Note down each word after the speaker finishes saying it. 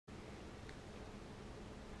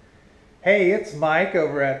Hey, it's Mike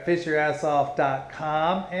over at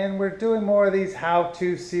fishyourassoff.com, and we're doing more of these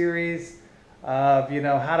how-to series of,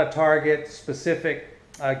 how to target specific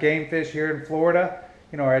game fish here in Florida,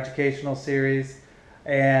 our educational series.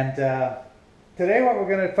 And today what we're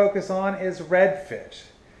going to focus on is redfish.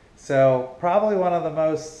 So probably one of the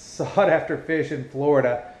most sought after fish in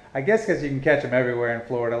Florida, I guess because you can catch them everywhere in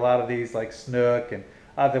Florida. A lot of these like snook and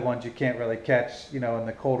other ones you can't really catch, in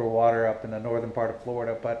the colder water up in the northern part of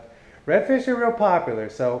Florida. But redfish are real popular,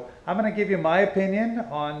 so I'm going to give you my opinion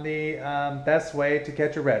on the best way to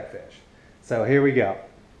catch a redfish. So here we go.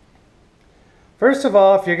 First of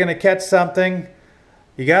all, if you're going to catch something,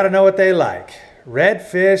 you got to know what they like.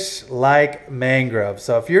 Redfish like mangroves.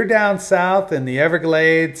 So if you're down south in the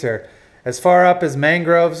Everglades or as far up as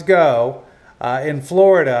mangroves go in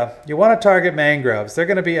Florida, you want to target mangroves. They're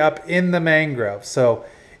going to be up in the mangroves. So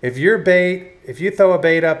if you throw a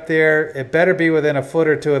bait up there, it better be within a foot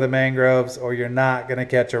or two of the mangroves or you're not going to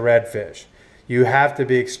catch a redfish. You have to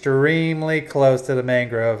be extremely close to the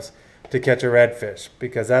mangroves to catch a redfish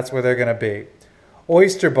because that's where they're going to be.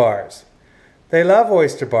 Oyster bars. They love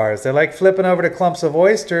oyster bars. They like flipping over to clumps of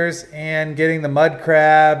oysters and getting the mud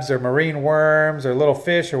crabs or marine worms or little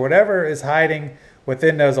fish or whatever is hiding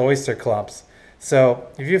within those oyster clumps. So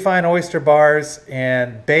if you find oyster bars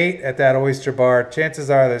and bait at that oyster bar, chances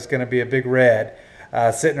are there's going to be a big red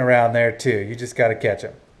sitting around there too. You just got to catch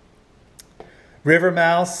them. River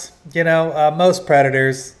mouse, most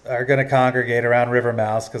predators are going to congregate around river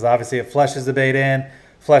mouse because obviously it flushes the bait in,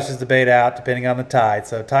 flushes the bait out depending on the tide.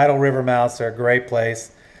 So tidal river mouse are a great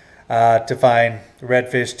place to find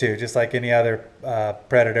redfish too, just like any other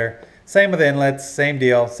predator. Same with inlets, same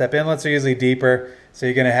deal, except inlets are usually deeper, so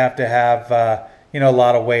you're going to have a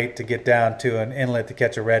lot of weight to get down to an inlet to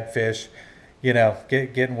catch a redfish,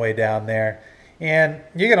 getting way down there. And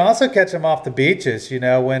you can also catch them off the beaches.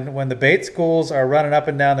 When the bait schools are running up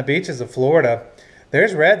and down the beaches of Florida,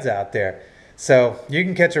 there's reds out there. So you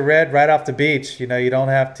can catch a red right off the beach. You don't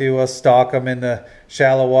have to stalk them in the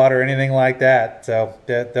shallow water or anything like that. So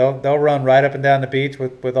they'll run right up and down the beach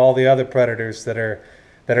with all the other predators that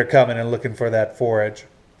are coming and looking for that forage.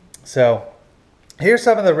 So here's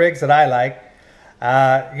some of the rigs that I like.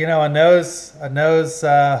 A nose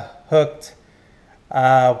hooked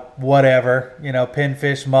whatever,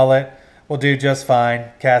 pinfish, mullet will do just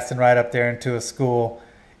fine, casting right up there into a school.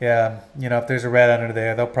 Yeah, if there's a red under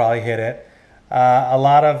there, they'll probably hit it. A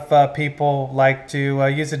lot of people like to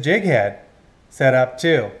use a jig head set up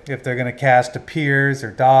too. If they're going to cast to piers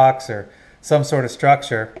or docks or some sort of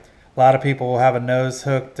structure, a lot of people will have a nose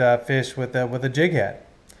hooked fish with a jig head.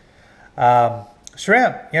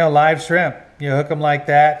 Shrimp, live shrimp, hook them like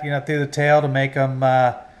that, through the tail to make them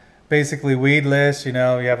basically weedless. You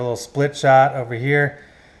have a little split shot over here.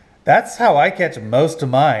 That's how I catch most of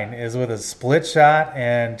mine, is with a split shot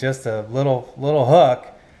and just a little hook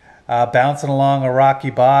bouncing along a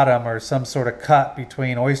rocky bottom or some sort of cut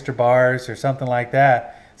between oyster bars or something like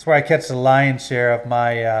that. That's where I catch the lion's share of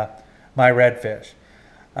my redfish.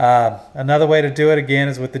 Another way to do it again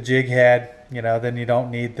is with the jig head. Then you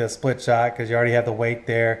don't need the split shot because you already have the weight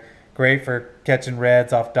there. Great for catching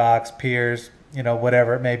reds off docks, piers,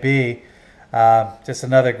 whatever it may be. Just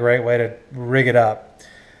another great way to rig it up.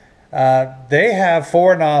 They have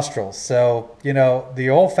 4 nostrils, so the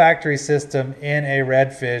olfactory system in a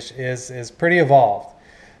redfish is pretty evolved.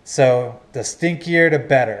 So the stinkier the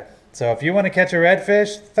better. So if you want to catch a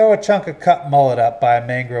redfish, throw a chunk of cut mullet up by a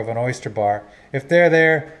mangrove and oyster bar. If they're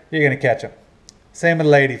there, you're going to catch them. Same with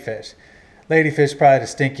ladyfish. Ladyfish probably the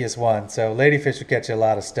stinkiest one, so ladyfish will catch you a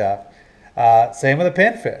lot of stuff. Same with a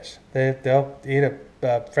pinfish. They'll eat a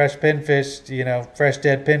fresh pinfish, fresh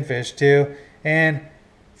dead pinfish too, and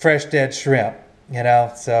fresh dead shrimp.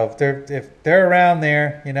 So if they're around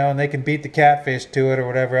there, and they can beat the catfish to it or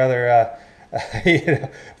whatever other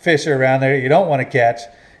fish are around there you don't want to catch,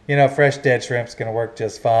 fresh dead shrimp's going to work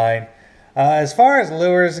just fine. As far as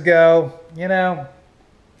lures go,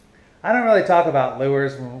 I don't really talk about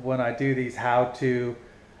lures when I do these how-to.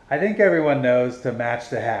 I think everyone knows to match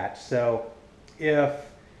the hatch. So if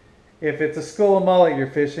it's a school of mullet you're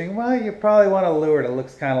fishing, well, you probably want a lure that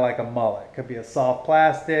looks kind of like a mullet. Could be a soft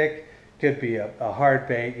plastic, could be a hard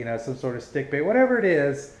bait, some sort of stick bait, whatever it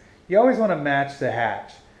is. You always want to match the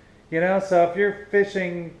hatch. So if you're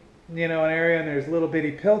fishing, an area and there's little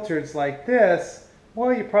bitty pilchards like this,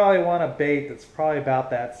 well, you probably want a bait that's probably about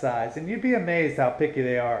that size. And you'd be amazed how picky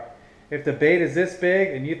they are. If the bait is this big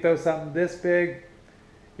and you throw something this big,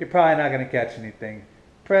 you're probably not going to catch anything.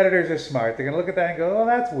 Predators are smart. They're going to look at that and go, oh,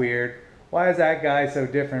 that's weird. Why is that guy so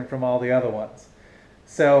different from all the other ones?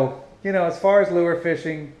 So as far as lure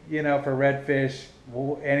fishing, for redfish,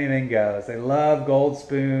 anything goes. They love gold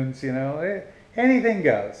spoons, anything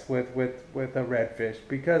goes with a redfish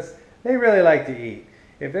because they really like to eat.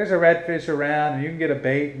 If there's a redfish around and you can get a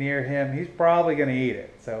bait near him, he's probably going to eat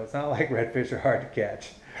it. So it's not like redfish are hard to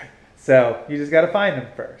catch. So you just got to find them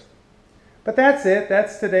first. But that's it.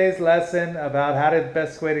 That's today's lesson about how the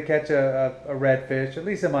best way to catch a redfish, at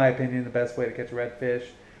least in my opinion, the best way to catch a redfish.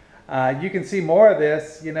 You can see more of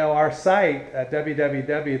this. Our site,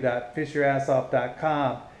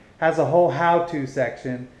 www.fishyourassoff.com, has a whole how-to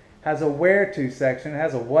section, has a where-to section,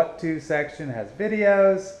 has a what-to section, has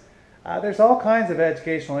videos. There's all kinds of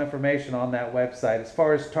educational information on that website as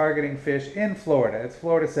far as targeting fish in Florida. It's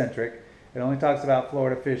Florida-centric. It only talks about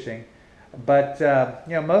Florida fishing. But,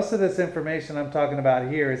 most of this information I'm talking about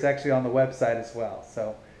here is actually on the website as well.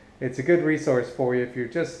 So it's a good resource for you if you're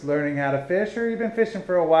just learning how to fish or you've been fishing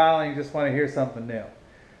for a while and you just want to hear something new.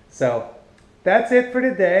 So that's it for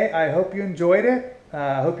today. I hope you enjoyed it.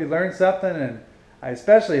 I hope you learned something, and I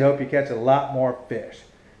especially hope you catch a lot more fish.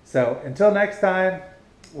 So until next time,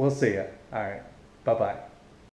 we'll see you. All right. Bye-bye.